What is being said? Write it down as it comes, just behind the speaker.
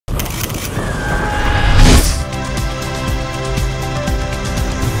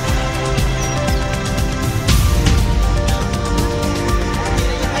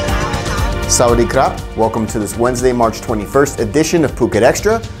Sawadee krap. Welcome to this Wednesday, March 21st edition of Phuket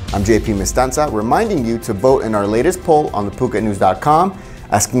Extra. I'm JP Mestanza, reminding you to vote in our latest poll on the PhuketNews.com,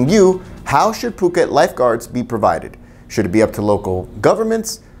 asking you, how should Phuket lifeguards be provided? Should it be up to local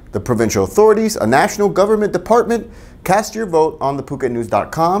governments, the provincial authorities, a national government department? Cast your vote on the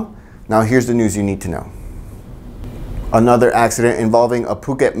PhuketNews.com. Now here's the news you need to know. Another accident involving a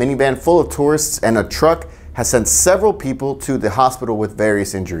Phuket minivan full of tourists and a truck has sent several people to the hospital with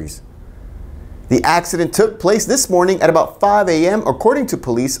various injuries. The accident took place this morning at about 5 a.m. according to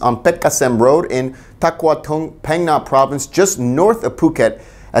police on Pekasem Road in Takwatong, Phang Nga Province, just north of Phuket,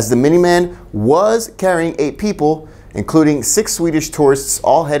 as the minivan was carrying 8 people, including 6 Swedish tourists,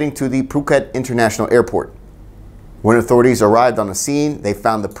 all heading to the Phuket International Airport. When authorities arrived on the scene, they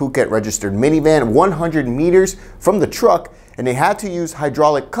found the Phuket registered minivan 100 meters from the truck, and they had to use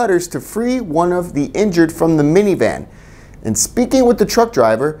hydraulic cutters to free one of the injured from the minivan. In speaking with the truck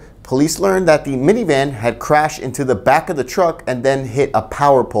driver, police learned that the minivan had crashed into the back of the truck and then hit a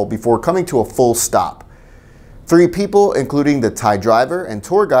power pole before coming to a full stop. 3 people, including the Thai driver and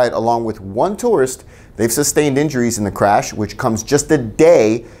tour guide, along with 1 tourist, they've sustained injuries in the crash, which comes just a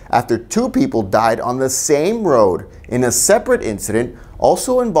day after 2 people died on the same road in a separate incident,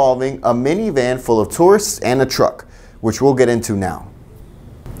 also involving a minivan full of tourists and a truck, which we'll get into now.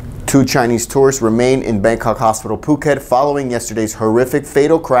 2 Chinese tourists remain in Bangkok Hospital, Phuket, following yesterday's horrific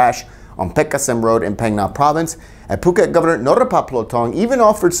fatal crash on Pekasem Road in Phang Nga Province, and Phuket Governor Noraphat Plotthong even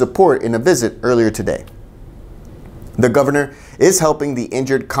offered support in a visit earlier today. The governor is helping the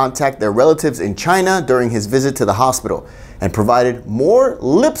injured contact their relatives in China during his visit to the hospital and provided more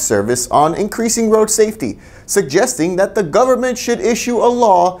lip service on increasing road safety, suggesting that the government should issue a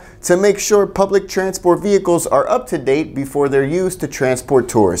law to make sure public transport vehicles are up to date before they're used to transport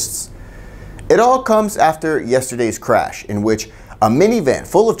tourists. It all comes after yesterday's crash, in which a minivan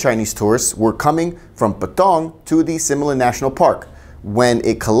full of Chinese tourists were coming from Patong to the Simla National Park when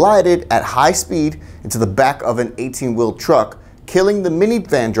it collided at high speed into the back of an 18-wheel truck, killing the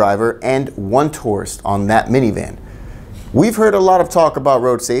minivan driver and 1 tourist on that minivan. We've heard a lot of talk about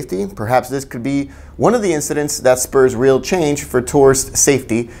road safety. Perhaps this could be one of the incidents that spurs real change for tourist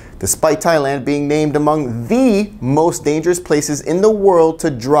safety, despite Thailand being named among the most dangerous places in the world to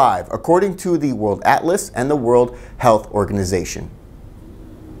drive, according to the World Atlas and the World Health Organization.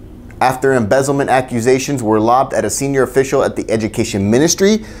 After embezzlement accusations were lobbed at a senior official at the Education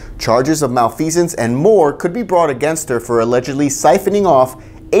Ministry, charges of malfeasance and more could be brought against her for allegedly siphoning off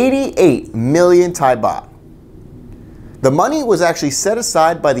 88 million Thai baht. The money was actually set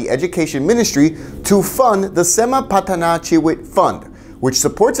aside by the Education Ministry to fund the Sema Patana Chiwit Fund, which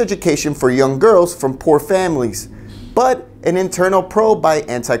supports education for young girls from poor families. But an internal probe by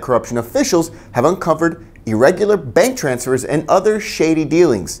anti-corruption officials have uncovered irregular bank transfers and other shady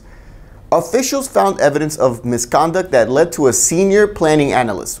dealings. Officials found evidence of misconduct that led to a senior planning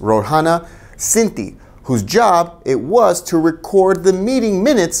analyst, Rohana Sinti, whose job it was to record the meeting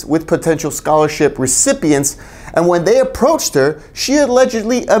minutes with potential scholarship recipients, and when they approached her, she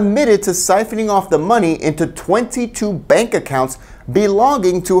allegedly admitted to siphoning off the money into 22 bank accounts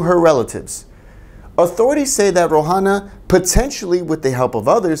belonging to her relatives. Authorities say that Rohana, potentially with the help of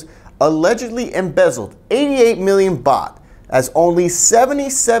others, allegedly embezzled 88 million baht, as only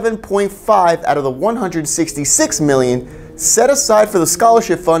 77.5 out of the 166 million set aside for the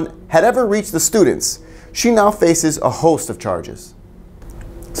scholarship fund had ever reached the students. She now faces a host of charges.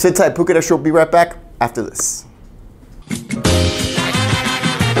 Sit tight, Phuket Extra will be right back after this.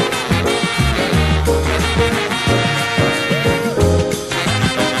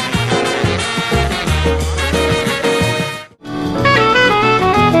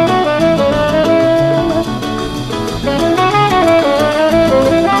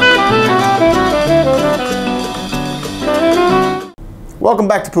 Welcome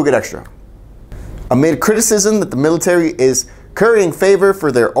back to Phuket Extra. Amid criticism that the military is currying favor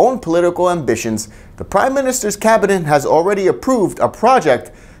for their own political ambitions, the Prime Minister's cabinet has already approved a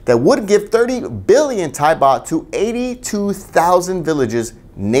project that would give 30 billion Thai baht to 82,000 villages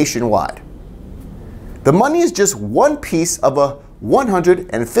nationwide. The money is just one piece of a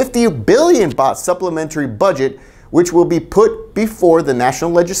 150 billion baht supplementary budget, which will be put before the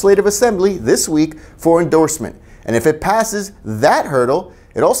National Legislative Assembly this week for endorsement. And if it passes that hurdle,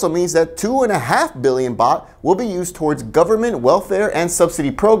 it also means that 2.5 billion baht will be used towards government welfare and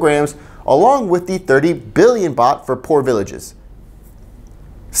subsidy programs, along with the 30 billion baht for poor villages.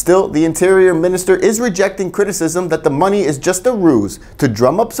 Still, the Interior Minister is rejecting criticism that the money is just a ruse to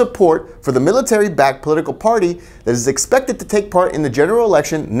drum up support for the military-backed political party that is expected to take part in the general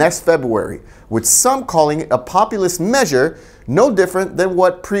election next February, with some calling it a populist measure no different than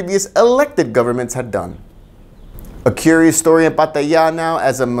what previous elected governments had done. A curious story in Pattaya now,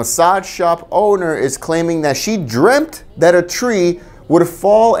 as a massage shop owner is claiming that she dreamt that a tree would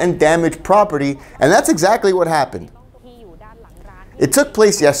fall and damage property, and that's exactly what happened. It took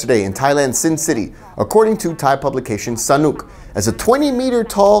place yesterday in Thailand's Sin City, according to Thai publication Sanuk, as a 20-meter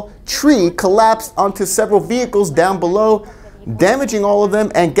tall tree collapsed onto several vehicles down below, damaging all of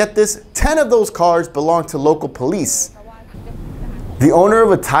them, and get this, 10 of those cars belonged to local police. The owner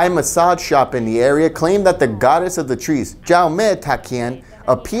of a Thai massage shop in the area claimed that the goddess of the trees, Jao Me Takian,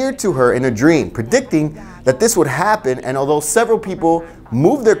 appeared to her in a dream, predicting that this would happen, and although several people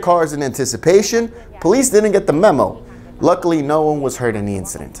moved their cars in anticipation, police didn't get the memo. Luckily, no one was hurt in the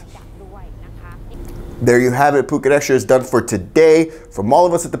incident. There you have it. Phuket Extra is done for today. From all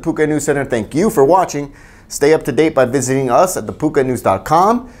of us at the Phuket News Center, thank you for watching. Stay up to date by visiting us at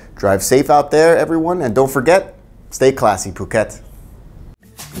thephuket.news.com. Drive safe out there, everyone. And don't forget, stay classy, Phuket.